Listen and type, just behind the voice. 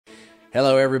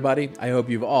Hello, everybody. I hope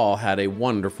you've all had a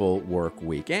wonderful work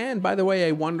week. And by the way,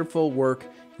 a wonderful work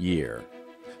year.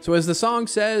 So as the song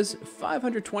says,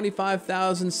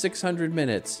 525,600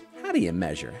 minutes. How do you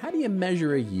measure? How do you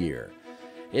measure a year?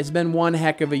 It's been one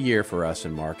heck of a year for us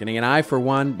in marketing. And I, for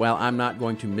one, well, I'm not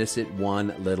going to miss it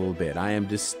one little bit. I am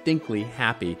distinctly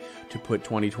happy to put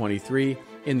 2023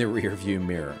 in the rearview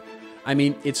mirror. I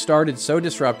mean, it started so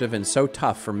disruptive and so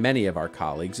tough for many of our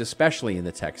colleagues, especially in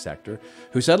the tech sector,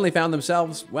 who suddenly found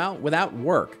themselves, well, without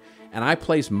work. And I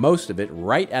place most of it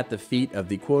right at the feet of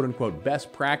the quote-unquote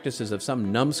best practices of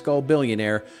some numbskull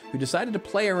billionaire who decided to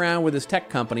play around with his tech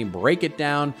company, break it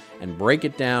down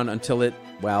until it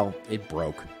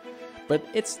broke. But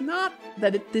it's not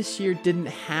that this year didn't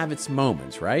have its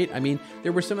moments, right? I mean,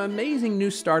 there were some amazing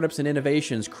new startups and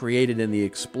innovations created in the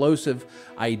explosive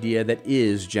idea that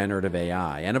is generative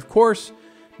AI. And of course,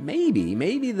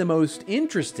 maybe the most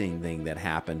interesting thing that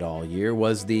happened all year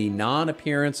was the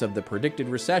non-appearance of the predicted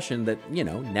recession that,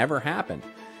 never happened.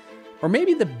 Or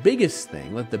maybe the biggest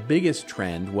thing, the biggest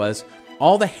trend was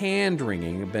all the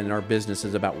hand-wringing in our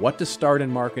businesses about what to start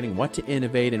in marketing, what to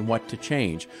innovate, and what to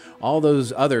change. All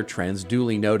those other trends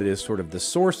duly noted as sort of the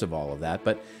source of all of that.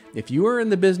 But if you are in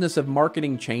the business of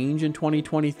marketing change in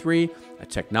 2023, a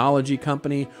technology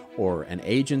company or an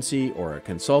agency or a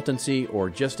consultancy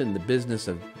or just in the business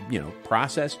of,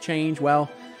 process change, well,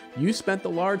 you spent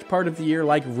the large part of the year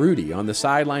like Rudy on the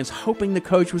sidelines hoping the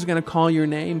coach was going to call your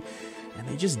name, and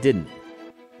they just didn't.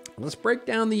 Let's break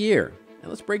down the year. And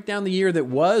let's break down the year that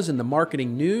was and the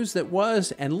marketing news that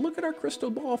was and look at our crystal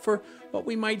ball for what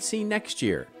we might see next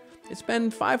year. It's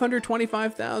been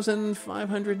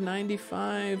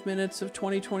 525,595 minutes of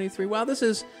 2023. Well, this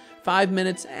is 5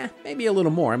 minutes, maybe a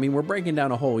little more. I mean, we're breaking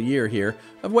down a whole year here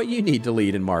of what you need to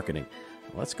lead in marketing.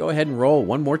 Let's go ahead and roll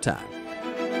one more time.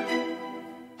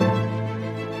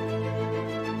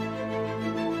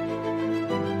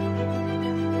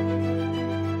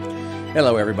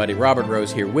 Hello, everybody. Robert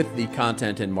Rose here with the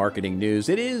Content and Marketing News.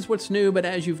 It is what's new, but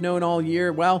as you've known all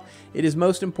year, well, it is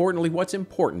most importantly what's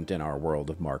important in our world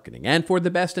of marketing. And for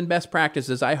the best and best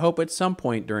practices, I hope at some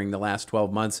point during the last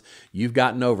 12 months, you've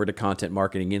gotten over to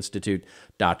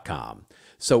contentmarketinginstitute.com.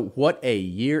 So what a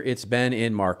year it's been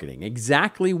in marketing.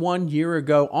 Exactly 1 year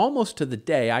ago, almost to the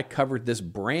day, I covered this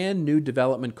brand new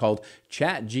development called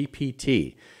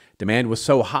ChatGPT. Demand was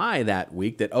so high that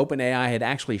week that OpenAI had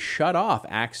actually shut off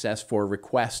access for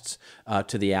requests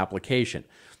to the application.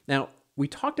 Now, we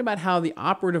talked about how the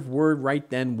operative word right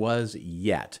then was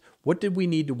yet. What did we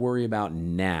need to worry about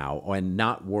now and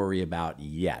not worry about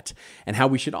yet? And how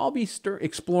we should all be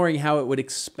exploring how it would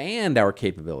expand our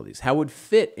capabilities, how it would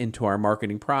fit into our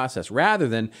marketing process, rather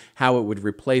than how it would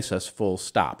replace us full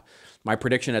stop. My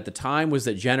prediction at the time was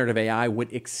that generative AI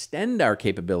would extend our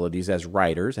capabilities as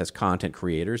writers, as content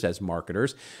creators, as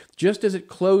marketers, just as it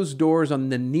closed doors on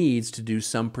the needs to do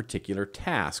some particular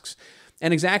tasks.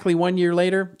 And exactly 1 year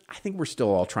later, I think we're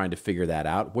still all trying to figure that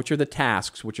out. Which are the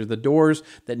tasks, which are the doors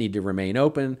that need to remain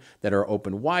open, that are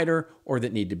open wider, or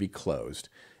that need to be closed?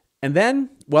 And then,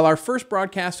 well, our first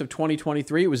broadcast of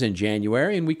 2023 was in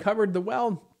January, and we covered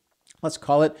let's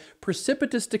call it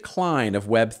precipitous decline of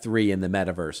Web 3 in the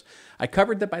metaverse. I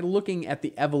covered that by looking at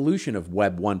the evolution of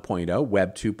Web 1.0,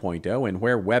 Web 2.0, and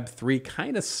where Web 3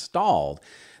 kind of stalled.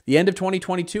 The end of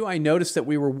 2022, I noticed that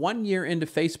we were 1 year into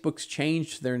Facebook's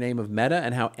change to their name of Meta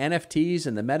and how NFTs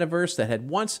in the metaverse that had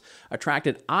once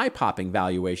attracted eye-popping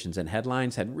valuations and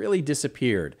headlines had really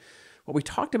disappeared. What we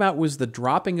talked about was the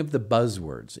dropping of the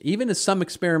buzzwords, even as some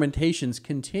experimentations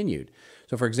continued.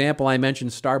 So, for example, I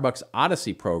mentioned Starbucks'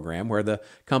 Odyssey program, where the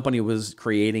company was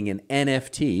creating an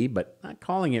NFT, but not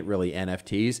calling it really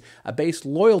NFTs, a base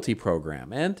loyalty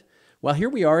program. And, well, here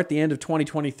we are at the end of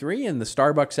 2023, and the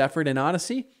Starbucks effort in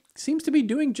Odyssey seems to be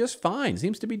doing just fine,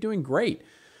 seems to be doing great.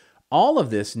 All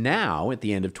of this now, at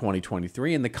the end of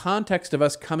 2023, in the context of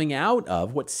us coming out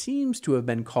of what seems to have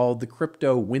been called the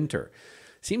crypto winter.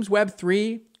 Seems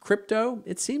Web3, crypto,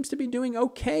 it seems to be doing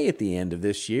okay at the end of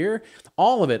this year.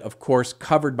 All of it, of course,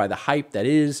 covered by the hype that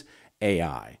is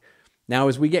AI. Now,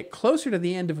 as we get closer to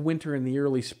the end of winter and the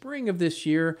early spring of this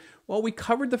year, well, we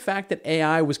covered the fact that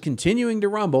AI was continuing to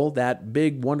rumble, that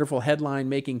big, wonderful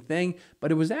headline-making thing,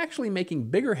 but it was actually making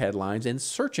bigger headlines in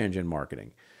search engine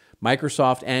marketing.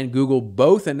 Microsoft and Google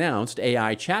both announced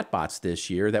AI chatbots this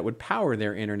year that would power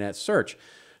their internet search.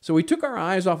 So we took our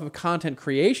eyes off of content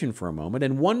creation for a moment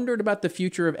and wondered about the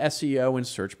future of SEO and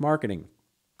search marketing.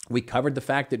 We covered the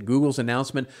fact that Google's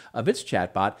announcement of its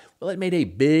chatbot, well, it made a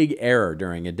big error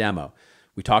during a demo.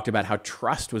 We We talked about how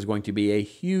trust was going to be a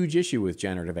huge issue with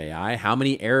generative AI. How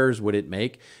many errors would it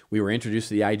make? We were introduced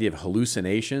to the idea of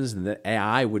hallucinations and that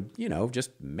AI would,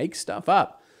 just make stuff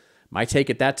up. My take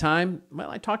at that time,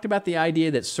 well, I talked about the idea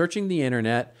that searching the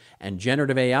internet and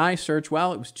generative AI search,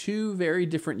 well, it was two very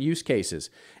different use cases,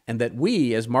 and that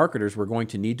we as marketers were going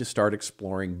to need to start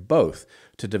exploring both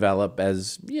to develop,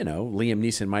 as, Liam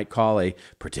Neeson might call, a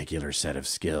particular set of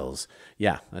skills.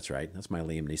 Yeah, that's right. That's my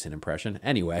Liam Neeson impression.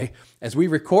 Anyway, as we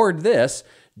record this,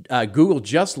 Google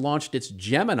just launched its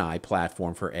Gemini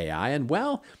platform for AI and,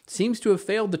 well, seems to have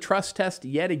failed the trust test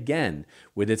yet again,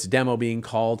 with its demo being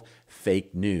called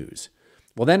fake news.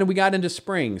 Well, then we got into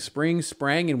spring. Spring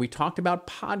sprang, and we talked about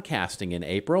podcasting in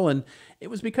April, and it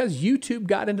was because YouTube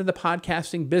got into the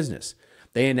podcasting business.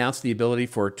 They announced the ability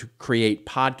to create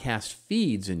podcast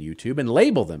feeds in YouTube and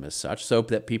label them as such so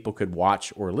that people could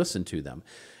watch or listen to them.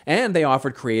 And they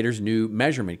offered creators new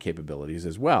measurement capabilities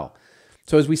as well.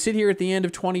 So as we sit here at the end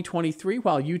of 2023,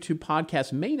 while YouTube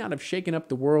podcasts may not have shaken up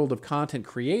the world of content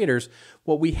creators,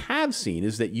 what we have seen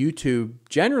is that YouTube,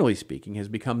 generally speaking, has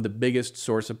become the biggest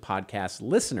source of podcast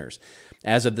listeners.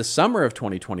 As of the summer of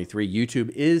 2023, YouTube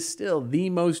is still the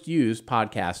most used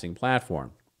podcasting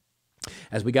platform.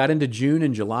 As we got into June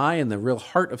and July and the real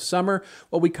heart of summer,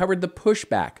 well, we covered the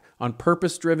pushback on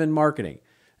purpose-driven marketing.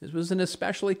 This was an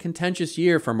especially contentious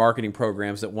year for marketing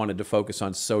programs that wanted to focus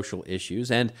on social issues,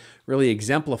 and really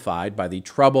exemplified by the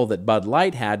trouble that Bud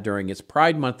Light had during its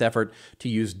Pride Month effort to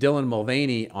use Dylan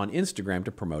Mulvaney on Instagram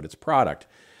to promote its product.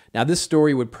 Now, this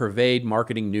story would pervade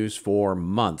marketing news for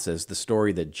months as the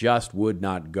story that just would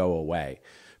not go away.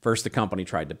 First, the company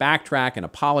tried to backtrack and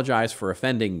apologize for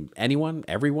offending anyone,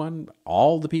 everyone,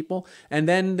 all the people. And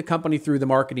then the company threw the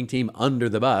marketing team under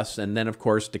the bus. And then, of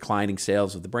course, declining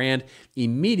sales of the brand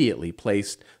immediately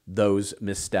placed those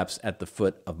missteps at the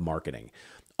foot of marketing.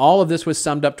 All of this was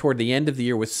summed up toward the end of the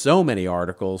year with so many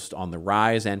articles on the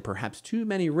rise and perhaps too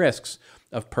many risks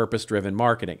of purpose-driven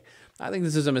marketing. I think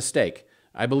this is a mistake.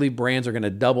 I believe brands are going to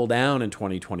double down in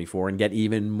 2024 and get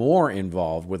even more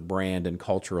involved with brand and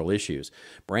cultural issues.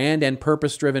 Brand and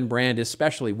purpose-driven brand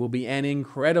especially will be an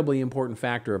incredibly important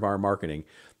factor of our marketing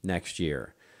next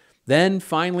year. Then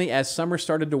finally, as summer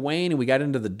started to wane and we got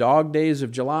into the dog days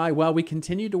of July, well, we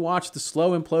continued to watch the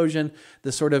slow implosion,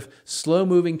 the sort of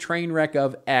slow-moving train wreck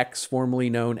of X, formerly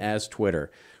known as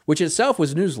Twitter, which itself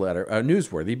was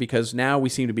newsworthy because now we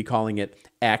seem to be calling it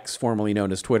X, formerly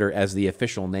known as Twitter, as the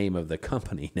official name of the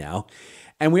company now.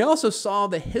 And we also saw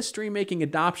the history-making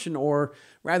adoption, or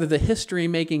rather the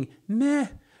history-making meh,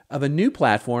 of a new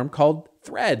platform called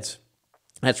Threads.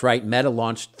 That's right, Meta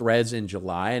launched Threads in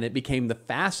July, and it became the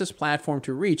fastest platform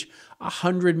to reach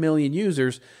 100 million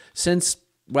users since,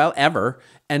 well, ever.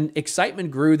 And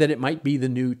excitement grew that it might be the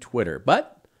new Twitter.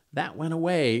 But that went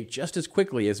away just as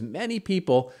quickly as many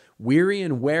people, weary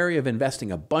and wary of investing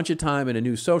a bunch of time in a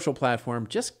new social platform,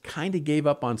 just kind of gave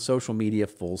up on social media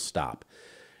full stop.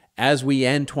 As we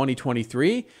end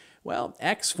 2023, well,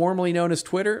 X, formerly known as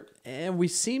Twitter, and we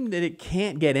seem that it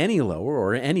can't get any lower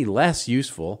or any less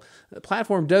useful. The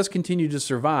platform does continue to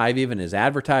survive even as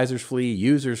advertisers flee,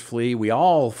 users flee, we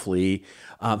all flee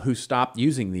who stopped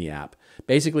using the app.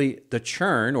 Basically, the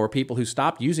churn, or people who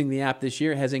stopped using the app this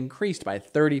year, has increased by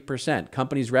 30%.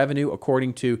 Company's revenue,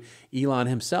 according to Elon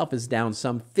himself, is down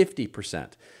some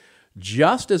 50%.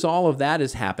 Just as all of that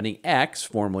is happening, X,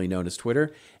 formerly known as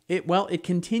Twitter, it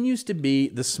continues to be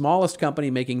the smallest company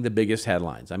making the biggest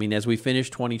headlines. I mean, as we finish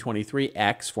 2023,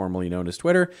 X, formerly known as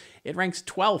Twitter, it ranks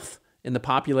 12th in the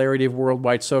popularity of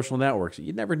worldwide social networks.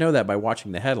 You'd never know that by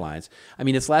watching the headlines. I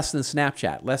mean, it's less than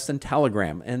Snapchat, less than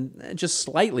Telegram, and just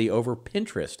slightly over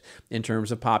Pinterest in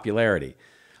terms of popularity.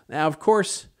 Now, of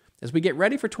course, as we get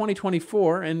ready for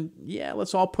 2024, and yeah,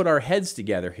 let's all put our heads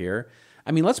together here.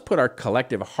 I mean, let's put our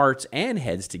collective hearts and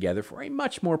heads together for a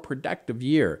much more productive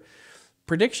year.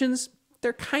 Predictions,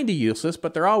 they're kind of useless,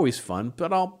 but they're always fun.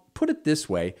 But I'll put it this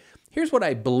way. Here's what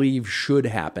I believe should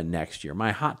happen next year,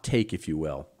 my hot take, if you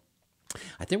will.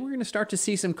 I think we're going to start to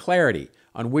see some clarity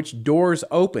on which doors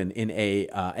open in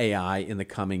AI in the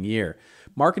coming year.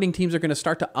 Marketing teams are going to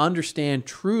start to understand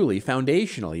truly,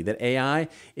 foundationally, that AI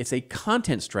is a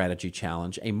content strategy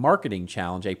challenge, a marketing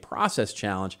challenge, a process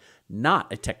challenge,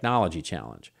 not a technology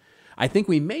challenge. I think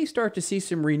we may start to see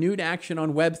some renewed action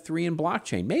on Web3 and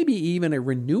blockchain, maybe even a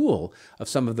renewal of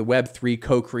some of the Web3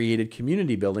 co-created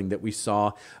community building that we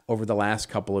saw over the last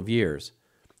couple of years.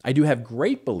 I do have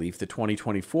great belief that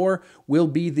 2024 will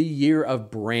be the year of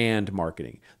brand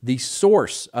marketing. The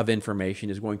source of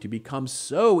information is going to become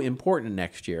so important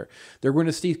next year. They're going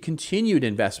to see continued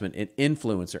investment in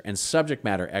influencer and subject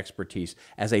matter expertise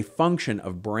as a function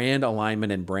of brand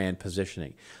alignment and brand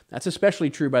positioning. That's especially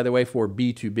true, by the way, for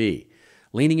B2B.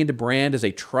 Leaning into brand as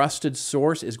a trusted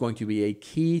source is going to be a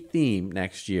key theme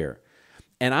next year.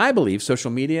 And I believe social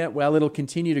media, well, it'll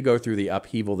continue to go through the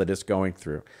upheaval that it's going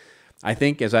through. I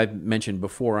think, as I've mentioned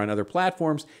before on other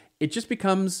platforms, it just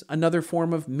becomes another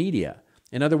form of media.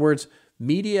 In other words,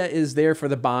 media is there for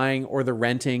the buying or the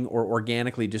renting or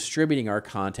organically distributing our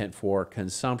content for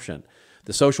consumption.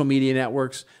 The social media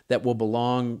networks that will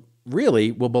belong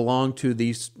to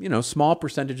these, small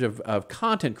percentage of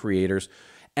content creators,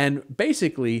 and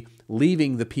basically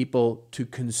leaving the people to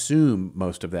consume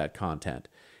most of that content.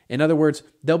 In other words,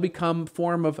 they'll become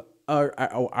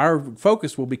our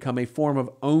focus will become a form of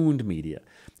owned media,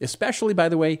 especially, by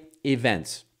the way,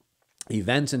 events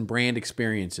and brand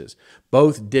experiences,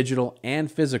 both digital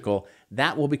and physical.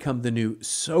 That will become the new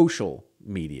social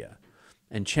media.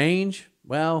 And change,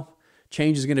 well,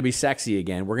 change is going to be sexy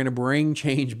again. We're going to bring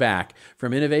change back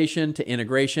from innovation to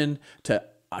integration to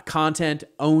content,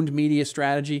 owned media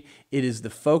strategy. It is the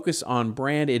focus on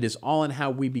brand. It is all in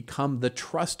how we become the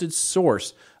trusted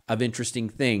source of interesting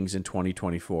things in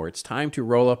 2024. It's time to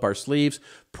roll up our sleeves,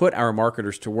 put our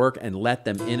marketers to work, and let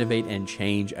them innovate and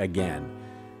change again.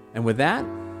 And with that,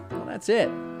 well, that's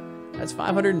it. That's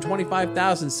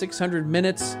 525,600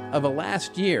 minutes of a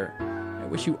last year. I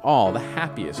wish you all the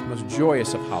happiest, most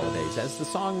joyous of holidays. As the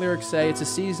song lyrics say, it's a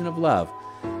season of love.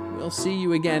 We'll see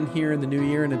you again here in the new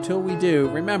year, and until we do,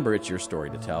 remember it's your story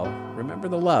to tell. Remember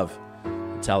the love,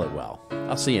 and tell it well.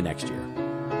 I'll see you next year.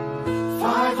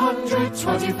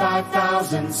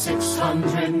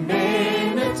 525,600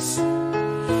 minutes,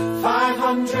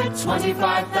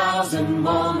 525,000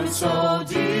 moments, oh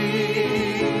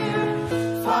dear.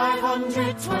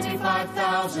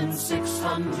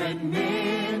 525,600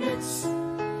 minutes.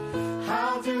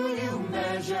 How do you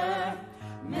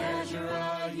measure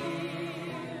a